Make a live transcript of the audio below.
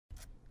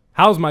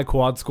How's my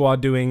quad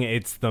squad doing?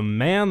 It's the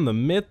man, the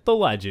myth, the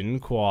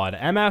legend, Quad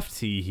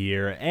MFT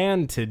here,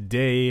 and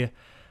today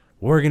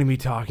we're going to be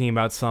talking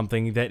about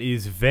something that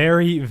is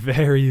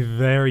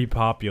very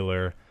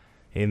popular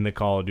in the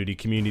Call of Duty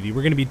community.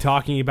 We're going to be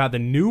talking about the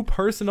new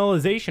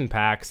personalization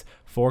packs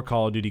for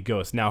Call of Duty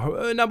Ghosts.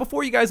 Now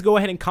before you guys go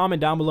ahead and comment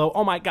down below,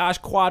 oh my gosh,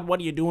 Quad, what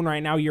are you doing right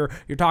now? You're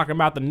talking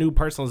about the new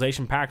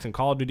personalization packs in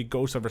Call of Duty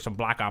Ghosts over some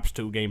Black Ops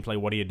 2 gameplay.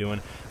 What are you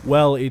doing?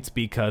 Well, it's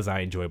because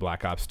I enjoy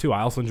Black Ops 2.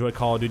 I also enjoy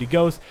Call of Duty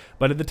Ghosts,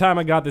 but at the time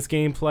I got this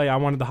gameplay, I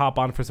wanted to hop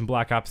on for some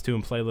Black Ops 2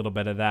 and play a little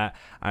bit of that.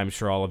 I'm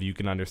sure all of you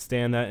can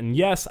understand that. And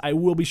yes, I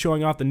will be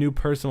showing off the new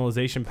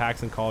personalization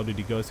packs in Call of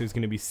Duty Ghosts. There's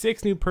going to be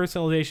 6 new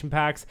personalization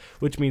packs,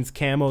 which means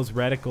camos,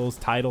 reticles,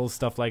 titles,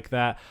 stuff like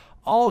that,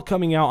 all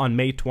coming out on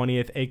May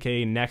 20th,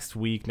 aka next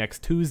week,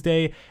 next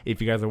Tuesday,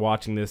 if you guys are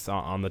watching this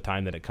on the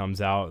time that it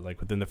comes out, like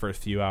within the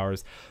first few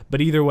hours.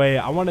 But either way,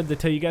 I wanted to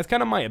tell you guys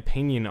kind of my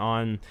opinion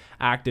on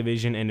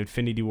Activision and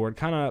Infinity Ward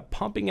kind of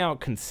pumping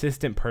out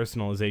consistent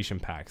personalization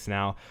packs.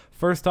 Now,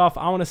 first off,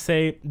 I want to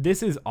say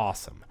this is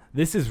awesome.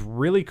 This is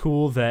really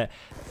cool that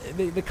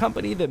the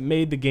company that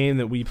made the game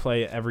that we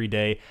play every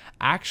day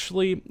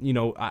actually, you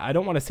know, I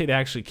don't want to say they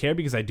actually care,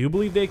 because I do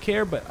believe they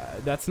care,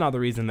 but that's not the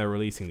reason they're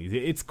releasing these.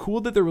 It's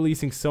cool that they're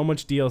releasing so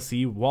much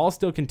DLC while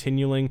still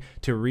continuing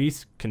to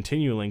release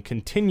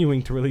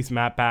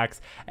map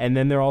packs, and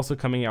then they're also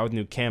coming out with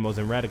new camos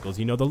and reticles.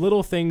 You know, the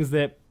little things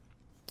that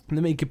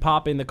make you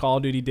pop in the Call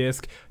of Duty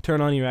disc, turn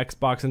on your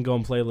Xbox, and go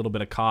and play a little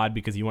bit of COD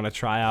because you want to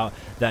try out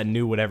that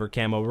new whatever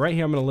camo. But right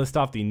here, I'm going to list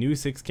off the new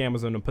 6 camos.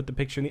 I'm going to put the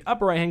picture in the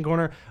upper right-hand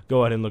corner.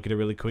 Go ahead and look at it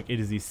really quick.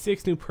 It is these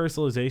 6 new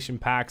personalization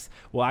packs.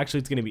 Well, actually,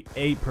 it's going to be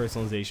 8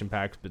 personalization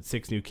packs, but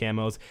 6 new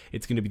camos.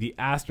 It's going to be the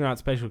astronaut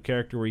special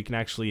character where you can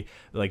actually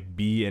like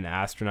be an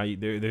astronaut.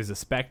 There's a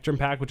spectrum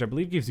pack, which I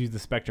believe gives you the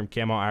spectrum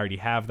camo. I already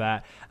have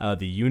that.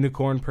 The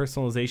unicorn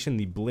personalization,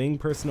 the bling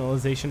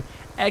personalization,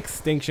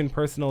 extinction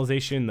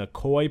personalization, the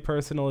koi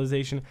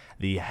personalization,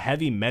 the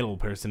heavy metal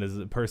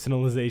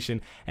personalization,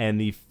 and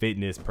the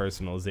fitness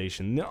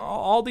personalization.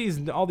 All these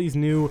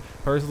new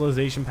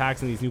personalization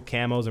packs and these new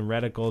camos and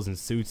reticles and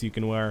suits you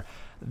can wear,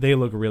 they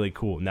look really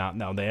cool.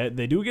 Now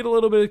they do get a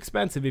little bit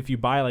expensive if you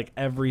buy like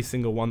every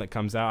single one that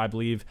comes out. I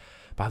believe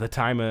by the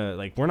time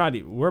like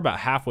we're about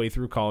halfway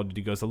through Call of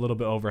Duty Ghosts, a little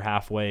bit over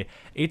halfway.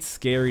 It's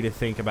scary to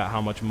think about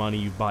how much money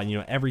you've bought. You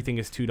know, everything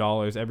is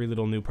 $2, every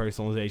little new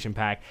personalization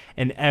pack,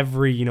 and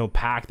every, you know,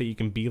 pack that you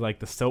can be, like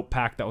the soap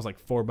pack that was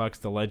like $4,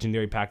 the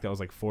legendary pack that was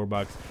like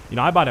 $4. You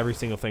know, I bought every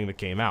single thing that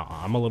came out.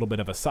 I'm a little bit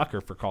of a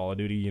sucker for Call of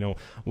Duty. You know,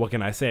 what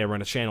can I say? I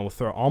run a channel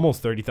with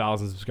almost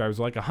 30,000 subscribers,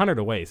 like 100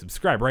 away.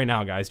 Subscribe right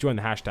now, guys. Join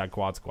the hashtag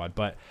Quad Squad.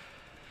 But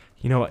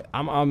you know,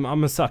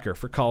 I'm a sucker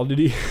for Call of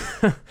Duty.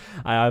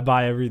 I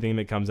buy everything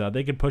that comes out.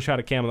 They could push out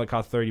a camo that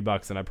costs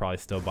 $30 and I'd probably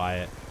still buy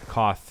it.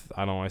 Costs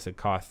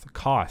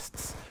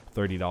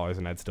 $30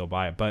 and I'd still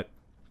buy it. But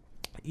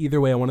either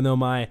way, I want to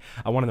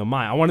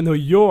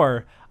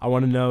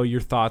know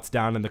your thoughts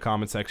down in the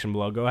comment section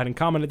below. Go ahead and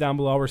comment it down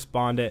below. I'll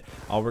respond it.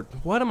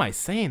 What am I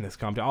saying this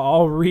comment?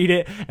 I'll read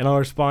it and I'll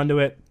respond to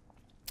it.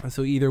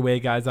 So either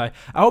way, guys, I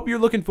hope you're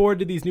looking forward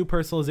to these new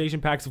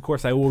personalization packs. Of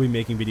course, I will be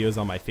making videos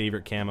on my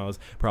favorite camos,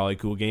 probably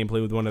cool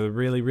gameplay with one of the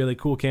really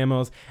cool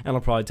camos, and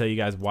I'll probably tell you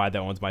guys why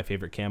that one's my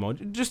favorite camo.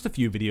 Just a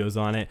few videos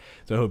on it,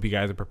 so I hope you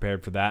guys are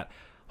prepared for that.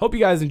 Hope you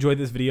guys enjoyed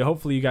this video.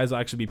 Hopefully you guys will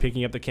actually be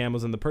picking up the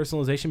camos and the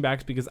personalization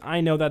packs, because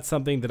I know that's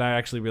something that I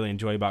actually really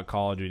enjoy about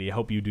Call of Duty. I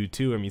hope you do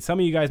too. I mean, some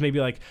of you guys may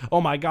be like,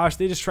 oh my gosh,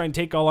 they just try and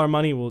take all our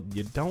money. Well,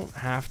 you don't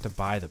have to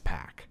buy the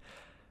pack.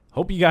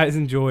 Hope you guys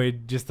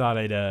enjoyed. Just thought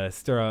I'd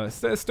stir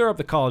up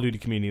the Call of Duty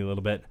community a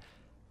little bit.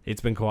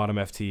 It's been Quad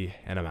MFT,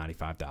 and I'm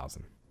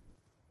 95,000.